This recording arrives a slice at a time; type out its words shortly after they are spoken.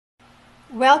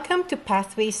Welcome to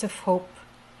Pathways of Hope.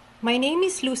 My name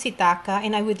is Sitaca,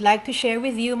 and I would like to share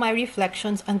with you my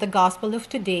reflections on the Gospel of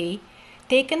today,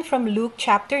 taken from Luke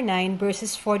chapter 9,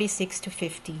 verses 46 to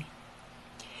 50.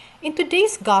 In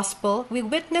today's Gospel, we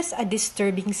witness a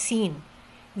disturbing scene,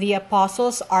 the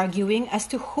apostles arguing as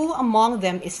to who among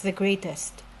them is the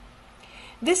greatest.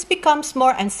 This becomes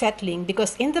more unsettling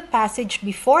because in the passage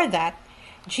before that,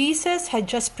 Jesus had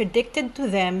just predicted to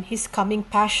them his coming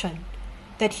passion,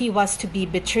 that he was to be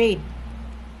betrayed.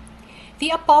 The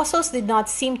apostles did not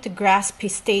seem to grasp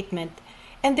his statement,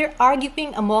 and their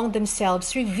arguing among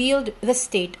themselves revealed the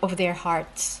state of their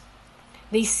hearts.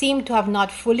 They seemed to have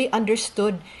not fully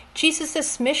understood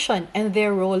Jesus' mission and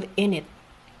their role in it.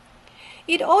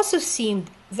 It also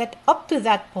seemed that up to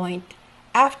that point,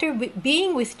 after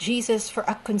being with Jesus for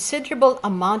a considerable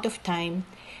amount of time,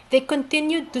 they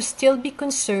continued to still be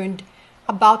concerned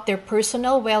about their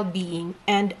personal well-being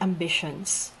and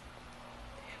ambitions.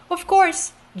 Of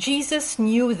course, Jesus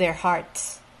knew their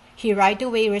hearts. He right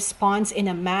away responds in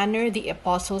a manner the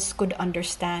apostles could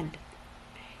understand.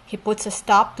 He puts a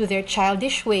stop to their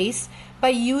childish ways by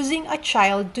using a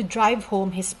child to drive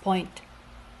home his point.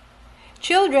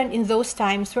 Children in those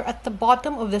times were at the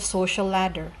bottom of the social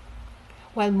ladder.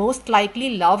 While most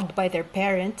likely loved by their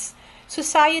parents,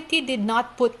 society did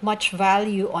not put much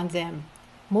value on them,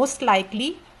 most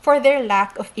likely for their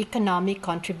lack of economic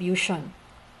contribution.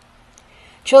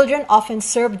 Children often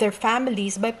served their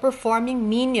families by performing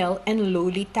menial and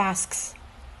lowly tasks.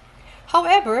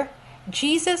 However,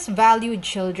 Jesus valued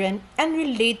children and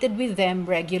related with them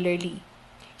regularly.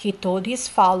 He told his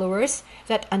followers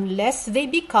that unless they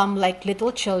become like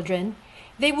little children,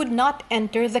 they would not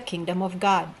enter the kingdom of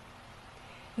God.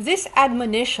 This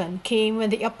admonition came when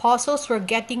the apostles were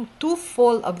getting too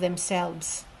full of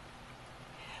themselves.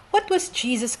 What was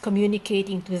Jesus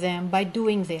communicating to them by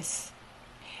doing this?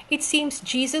 It seems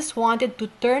Jesus wanted to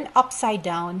turn upside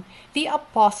down the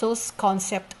apostles'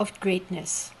 concept of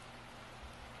greatness.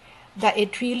 That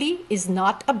it really is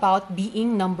not about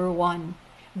being number one,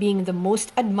 being the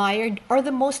most admired or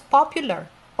the most popular,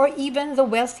 or even the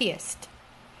wealthiest.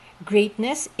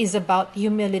 Greatness is about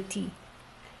humility,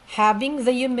 having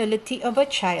the humility of a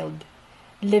child,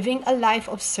 living a life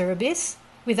of service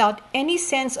without any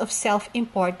sense of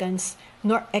self-importance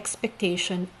nor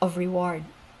expectation of reward.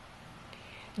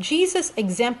 Jesus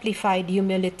exemplified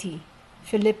humility.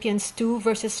 Philippians 2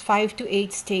 verses 5 to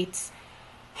 8 states,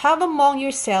 "Have among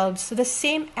yourselves the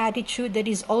same attitude that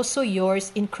is also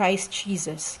yours in Christ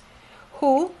Jesus,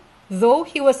 who, though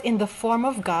he was in the form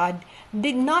of God,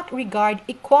 did not regard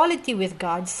equality with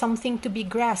God something to be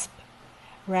grasped.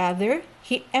 Rather,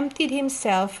 he emptied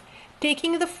himself,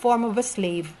 taking the form of a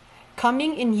slave,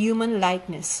 coming in human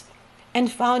likeness,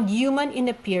 and found human in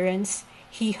appearance,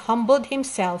 he humbled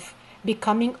himself,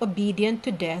 becoming obedient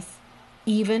to death,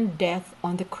 even death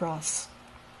on the cross."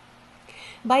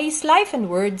 By his life and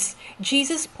words,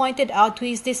 Jesus pointed out to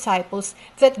his disciples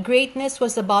that greatness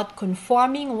was about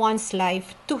conforming one's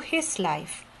life to his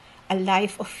life, a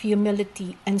life of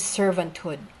humility and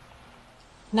servanthood.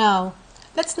 Now,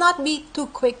 let's not be too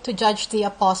quick to judge the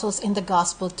apostles in the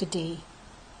gospel today.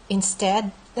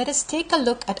 Instead, let us take a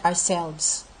look at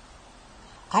ourselves.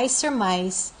 I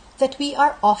surmise that we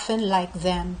are often like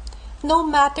them, no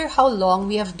matter how long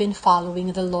we have been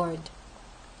following the Lord.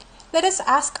 Let us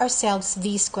ask ourselves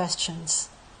these questions.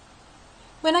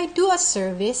 When I do a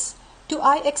service, do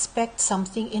I expect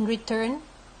something in return,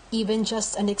 even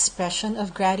just an expression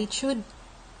of gratitude?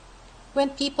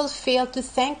 When people fail to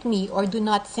thank me or do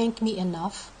not thank me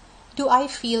enough, do I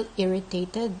feel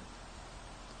irritated?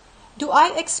 Do I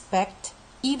expect,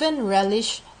 even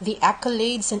relish, the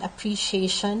accolades and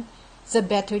appreciation, the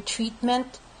better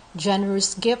treatment,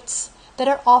 generous gifts that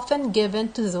are often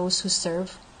given to those who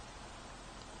serve?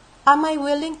 Am I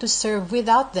willing to serve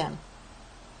without them?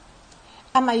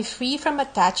 Am I free from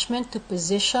attachment to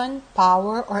position,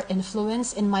 power, or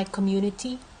influence in my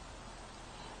community?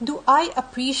 Do I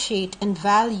appreciate and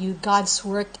value God's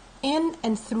work in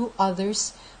and through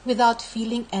others without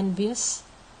feeling envious?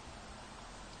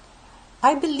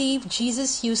 I believe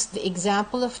Jesus used the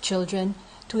example of children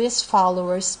to his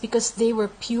followers because they were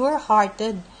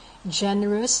pure-hearted,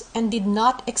 generous, and did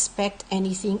not expect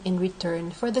anything in return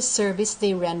for the service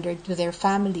they rendered to their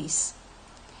families.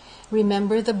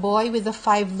 Remember the boy with the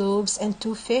 5 loaves and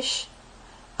 2 fish?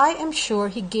 I am sure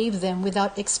he gave them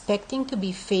without expecting to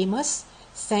be famous,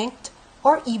 thanked,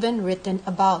 or even written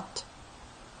about.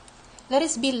 Let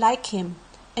us be like him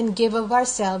and give of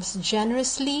ourselves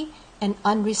generously and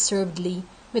unreservedly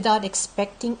without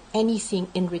expecting anything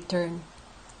in return.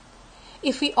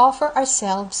 If we offer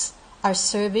ourselves, our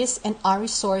service, and our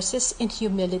resources in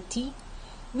humility,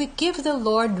 we give the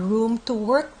Lord room to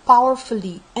work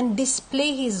powerfully and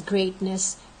display His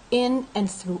greatness in and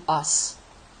through us.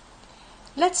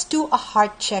 Let's do a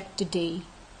heart check today.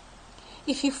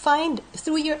 If you find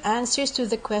through your answers to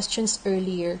the questions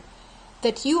earlier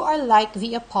that you are like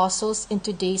the apostles in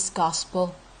today's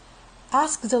gospel,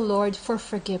 ask the Lord for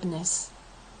forgiveness.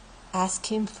 Ask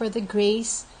Him for the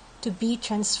grace to be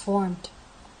transformed.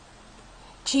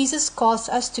 Jesus calls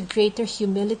us to greater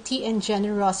humility and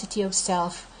generosity of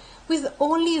self with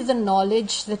only the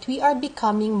knowledge that we are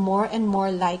becoming more and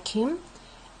more like Him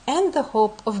and the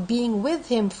hope of being with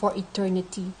Him for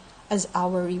eternity as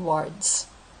our rewards.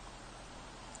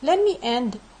 Let me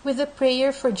end with a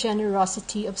prayer for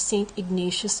generosity of Saint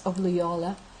Ignatius of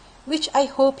Loyola, which I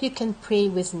hope you can pray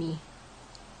with me.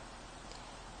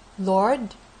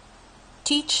 Lord,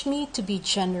 teach me to be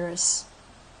generous.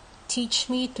 Teach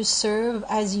me to serve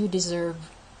as you deserve,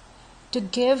 to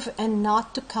give and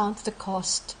not to count the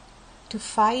cost, to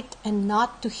fight and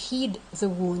not to heed the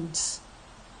wounds,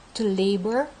 to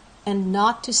labor and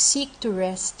not to seek to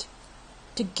rest,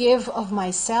 to give of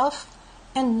myself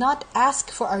and not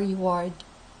ask for a reward,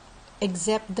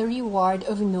 except the reward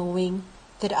of knowing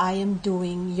that I am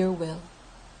doing your will.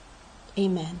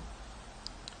 Amen.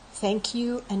 Thank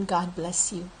you and God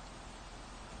bless you.